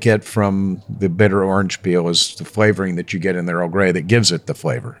bergamot that they get from the bitter orange peel is the flavoring that you get in the Earl Grey that gives it the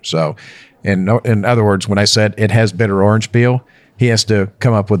flavor. So, in other words, when I said it has bitter orange peel, he has to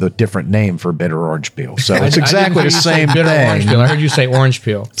come up with a different name for bitter orange peel. So it's I exactly didn't the hear you say same bitter orange peel. I thing. heard you say orange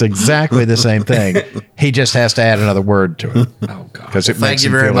peel. It's exactly the same thing. He just has to add another word to it. Oh God! Because it Thank makes you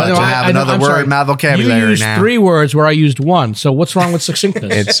him very feel much. like I have another I'm word sorry. in my vocabulary You used now. 3 words where I used 1. So what's wrong with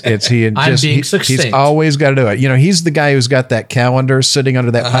succinctness? It's he I'm just being he's succinct. always got to do it. You know, he's the guy who's got that calendar sitting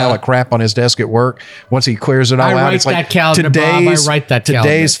under that pile of crap on his desk at work. Once he clears it all I out, write it's like that calendar, Bob. I write that calendar.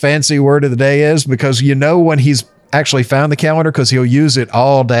 Today's fancy word of the day is, because you know when he's actually found the calendar because he'll use it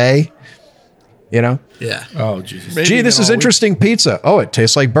all day. You know? Yeah. Oh, Jesus. Maybe Gee, this even is all interesting pizza. Oh, it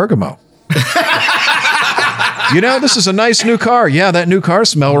tastes like bergamot. You know, this is a nice new car. Yeah, that new car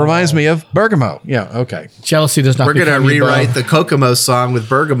smell reminds me of bergamot. Yeah, okay. Jealousy does not We're going to become you, rewrite Bob. the Kokomo song with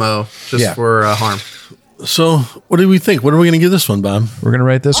Bergamo just Yeah. for harm. So, what do we think? What are we going to give this one, Bob? We're going to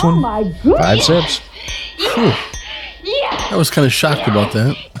rate this Oh one my goodness. 5 sips. I was kind of shocked about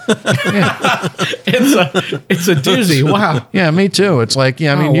that. It's a doozy. Wow. Yeah, me too. It's like,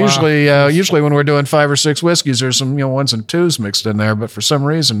 yeah, I mean, Oh, wow. usually when we're doing 5 or 6 whiskeys, there's some, 1s and 2s mixed in there, but for some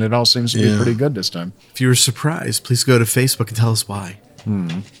reason, it all seems to be pretty good this time. If you were surprised, please go to Facebook and tell us why.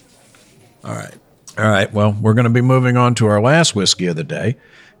 All right. Well, we're going to be moving on to our last whiskey of the day.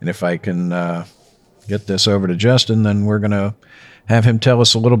 And if I can get this over to Justin, then we're going to have him tell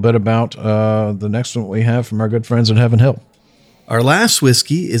us a little bit about the next one we have from our good friends at Heaven Hill. Our last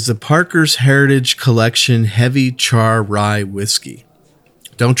whiskey is the Parker's Heritage Collection Heavy Char Rye Whiskey.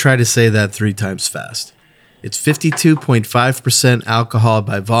 Don't try to say that 3 times fast. It's 52.5% alcohol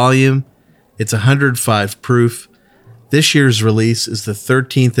by volume. It's 105 proof. This year's release is the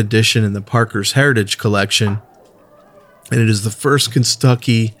 13th edition in the Parker's Heritage Collection, and it is the first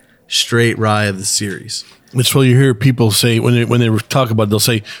Kentucky straight rye of the series. It's what you hear people say when they talk about it, they'll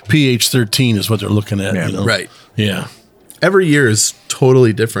say pH 13 is what they're looking at. Yeah, you know? Right. Yeah. Every year is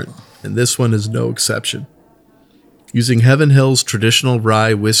totally different, and this one is no exception. Using Heaven Hill's traditional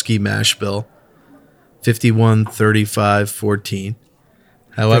rye whiskey mash bill, 51-35-14.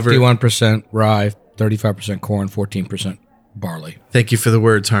 However, 51% rye, 35% corn, 14% barley. thank you for the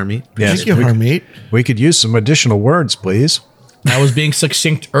words, Harmeet. Yes, Thank you, Harmeet. we could use some additional words, please. I was being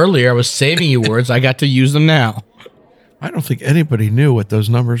succinct earlier. I was saving you words. I got to use them now. I don't think anybody knew what those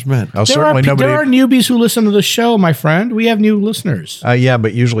numbers meant. Oh, certainly there nobody. are newbies who listen to the show, my friend. We have new listeners. Yeah,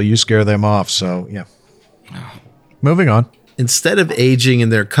 but usually you scare them off. So, yeah. Moving on. Instead of aging in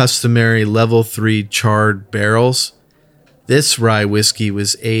their customary level 3 charred barrels, this rye whiskey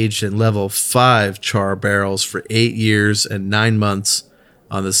was aged in level 5 char barrels for 8 years and 9 months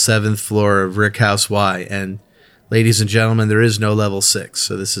on the 7th floor of Rickhouse Y. And ladies and gentlemen, there is no level 6,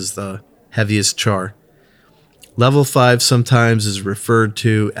 so this is the heaviest char. Level 5 sometimes is referred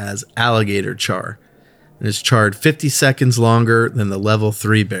to as alligator char, and is charred 50 seconds longer than the level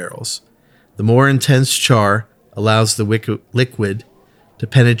 3 barrels. The more intense char allows the liquid to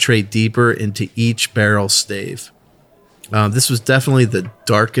penetrate deeper into each barrel stave. This was definitely the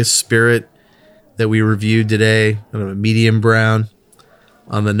darkest spirit that we reviewed today, kind of a medium brown.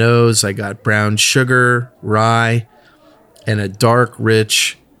 On the nose, I got brown sugar, rye, and a dark,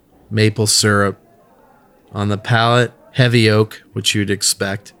 rich maple syrup. On the palate, heavy oak, which you'd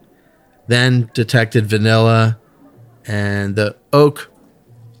expect. Then detected vanilla, and the oak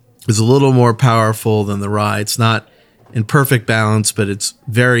is a little more powerful than the rye. It's not in perfect balance, but it's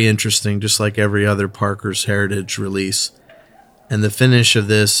very interesting, just like every other Parker's Heritage release. And the finish of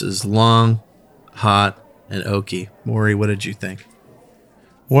this is long, hot, and oaky. Maury, what did you think?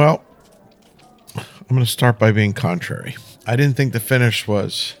 Well, I'm going to start by being contrary. I didn't think the finish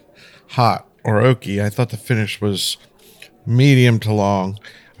was hot or oaky. I thought the finish was medium to long.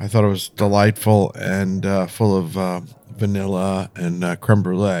 I thought it was delightful and full of vanilla and creme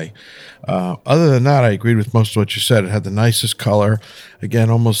brulee. Other than that, I agreed with most of what you said. It had the nicest color. Again,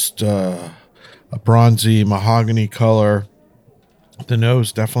 almost a bronzy mahogany color. The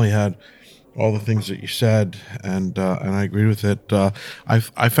nose definitely had all the things that you said, and I agreed with it.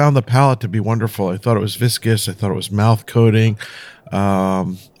 I found the palate to be wonderful. I thought it was viscous. I thought it was mouth coating. I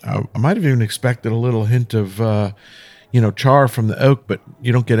might have even expected a little hint of, char from the oak, but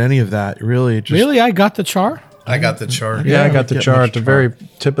you don't get any of that. Really, it just, Really? I got the char? I got the char. Yeah, I got the get char much at the char. very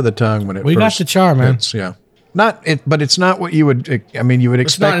tip of the tongue when it We got first the char, man. hits, yeah. Not it, but it's not what you would. I mean, you would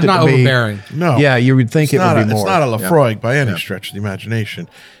It's not, expect it's not it to be overbearing. No. Yeah, you would think It's it not would be more. It's not a Yeah. Lafroig by any stretch of the imagination.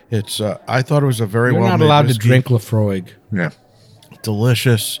 It's. I thought it was a very You're well not made allowed whiskey. to drink Lafroig. Yeah.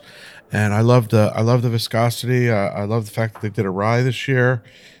 Delicious, and I love the viscosity. I love the fact that they did a rye this year,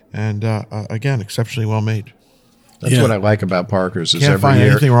 and again, exceptionally well made. That's Yeah. what I like about Parker's is Can't every find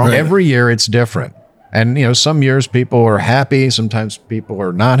year. anything wrong with Every year it's different. And, some years people are happy. Sometimes people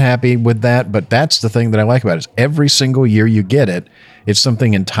are not happy with that. But that's the thing that I like about it is every single year you get it, it's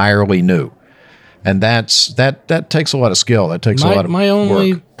something entirely new. And that takes a lot of skill. That takes a lot of my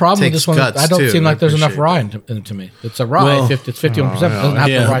only work. problem with this one, I don't seem like there's enough rye that. in it to me. It's a rye. It's 51%. Doesn't have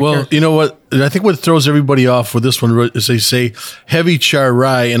the rye character. You know what? I think what throws everybody off with this one is they say heavy char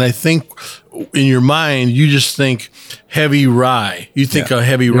rye, and I think in your mind you just think heavy rye. You think a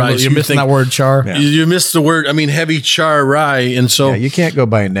heavy rye. You're missing that word char. Yeah. You miss the word. I mean, heavy char rye, and so you can't go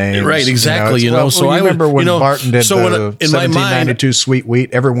by names, right? Exactly. So I remember when Barton did the in 1792 sweet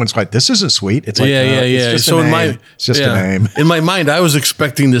wheat. Everyone's like, "This isn't sweet." It's like, It's just a name. It's just a name. In my mind, I was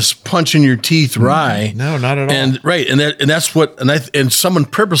expecting this punch in your teeth rye. No, not at all. And that's what and someone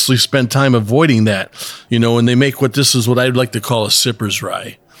purposely spent time avoiding that, and they make this is what I'd like to call a sipper's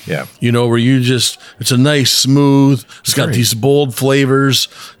rye. Yeah. Where it's a nice, smooth, it's got these bold flavors.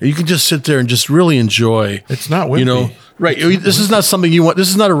 You can just sit there and just really enjoy. It's not wimpy. Right. This is not something you want. This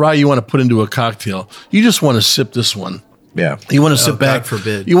is not a rye you want to put into a cocktail. You just want to sip this one. Yeah. You want to sit back. God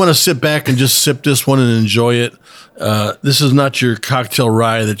forbid. You want to sit back and just sip this one and enjoy it. This is not your cocktail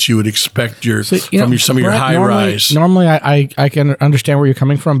rye that you would expect from some of your high ryes. Normally, I can understand where you're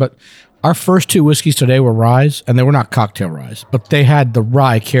coming from, but our first two whiskeys today were ryes, and they were not cocktail ryes, but they had the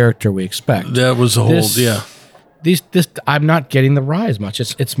rye character we expect. That was the whole, This I'm not getting the rye as much.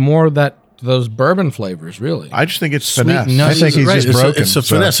 It's more those bourbon flavors, really. I just think it's Sweet finesse. nuts. I think he's just broken. It's a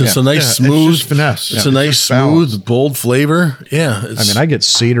finesse. It's a nice, Yeah, smooth it's just finesse. It's Yeah. a nice, It's just balance. smooth, bold flavor. Yeah. I get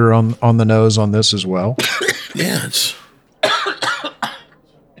cedar on the nose on this as well. Yeah. It's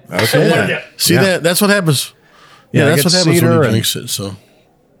Okay. see that? That's what happens. Yeah, Yeah, I that's get what happens cedar when you and- drinks it. So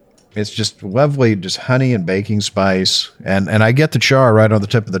It's just lovely, just honey and baking spice, and I get the char right on the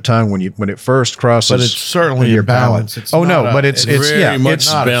tip of the tongue when it first crosses. But it's certainly your in balance. palate. It's Oh not no, a- but it's very much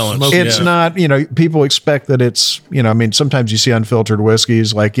not a balanced. smoky- It's Yeah. not, people expect that it's, sometimes you see unfiltered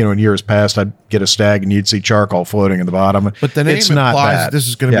whiskeys, like, in years past, I'd get a stag and you'd see charcoal floating in the bottom. But the name it's not implies that. this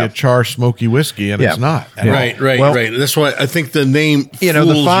is going to be a char smoky whiskey, and Yeah. it's not. at all. right. Well- Right. That's why I think the name. The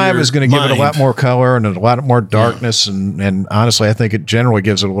fools 5 your is going to give it a lot mind. more color and a lot more darkness, and honestly, I think it generally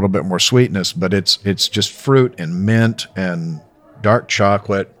gives it a little bit more sweetness. But it's just fruit and mint and dark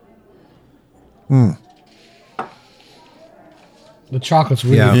chocolate. The chocolate's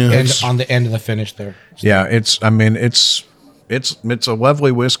really on the end of the finish there. Yeah, it's a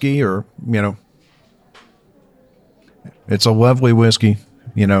lovely whiskey, or it's a lovely whiskey.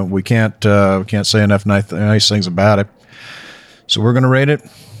 We can't say enough nice things about it. So we're going to rate it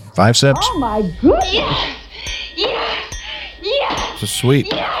 5 sips. Oh my goodness. Yes! Yes! Yes! It's a sweet.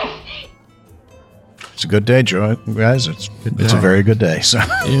 Yes! It's a good day, Joe, guys. It's a very good day. So.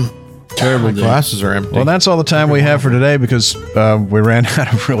 Terrible My day. glasses are empty. Well, that's all the time we have for today because we ran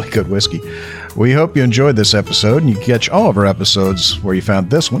out of really good whiskey. We hope you enjoyed this episode, and you can catch all of our episodes where you found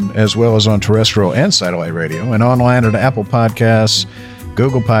this one, as well as on terrestrial and satellite radio, and online at Apple Podcasts,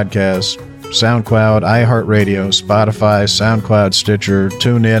 Google Podcasts, SoundCloud, iHeartRadio, Spotify, SoundCloud, Stitcher,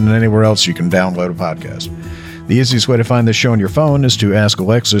 TuneIn, and anywhere else you can download a podcast. The easiest way to find this show on your phone is to ask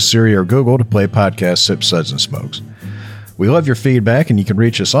Alexa, Siri, or Google to play podcast Sips, Suds, and Smokes. We love your feedback, and you can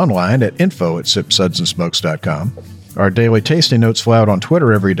reach us online at info@sipsudsandsmokes.com. Our daily tasting notes fly out on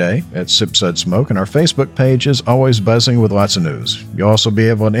Twitter every day at SipSudSmoke, and our Facebook page is always buzzing with lots of news. You'll also be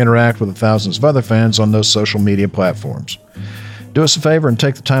able to interact with the thousands of other fans on those social media platforms. Do us a favor and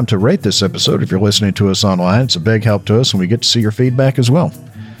take the time to rate this episode if you're listening to us online. It's a big help to us, and we get to see your feedback as well.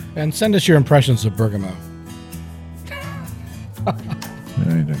 And send us your impressions of bergamot.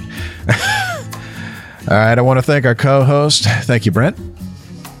 All right, I want to thank our co-host. Thank you, Brent.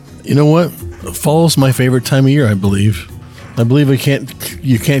 You know what? Fall's my favorite time of year, I believe. You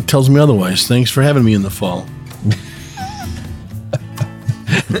can't tell me otherwise. Thanks for having me in the fall.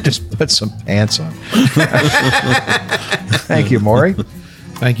 Just put some pants on. Thank you, Maury.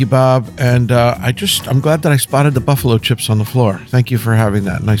 Thank you, Bob. And I'm glad that I spotted the buffalo chips on the floor. Thank you for having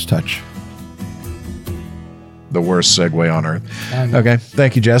that. Nice touch. The worst segue on earth. Okay,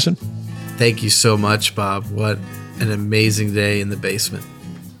 thank you, Jason. Thank you so much, Bob. What an amazing day in the basement.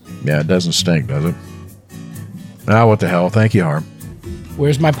 Yeah, it doesn't stink, does it? Ah, what the hell. Thank you, Harm.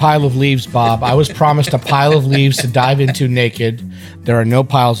 Where's my pile of leaves, Bob? I was promised a pile of leaves to dive into naked. There are no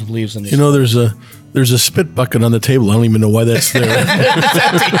piles of leaves in this. There's a spit bucket on the table. I don't even know why that's there.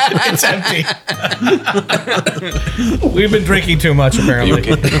 It's empty. We've been drinking too much,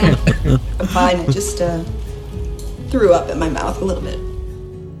 apparently. I'm fine. It just threw up in my mouth a little bit.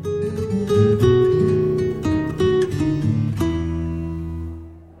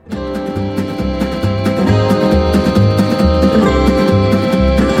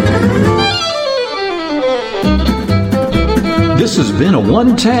 been a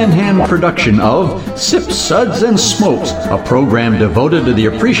One Tan Hand production of Sips, Suds, and Smokes, a program devoted to the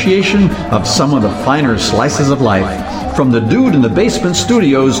appreciation of some of the finer slices of life. From the Dude in the Basement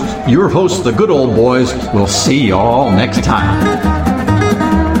Studios, your hosts, the Good Old Boys, will see y'all next time.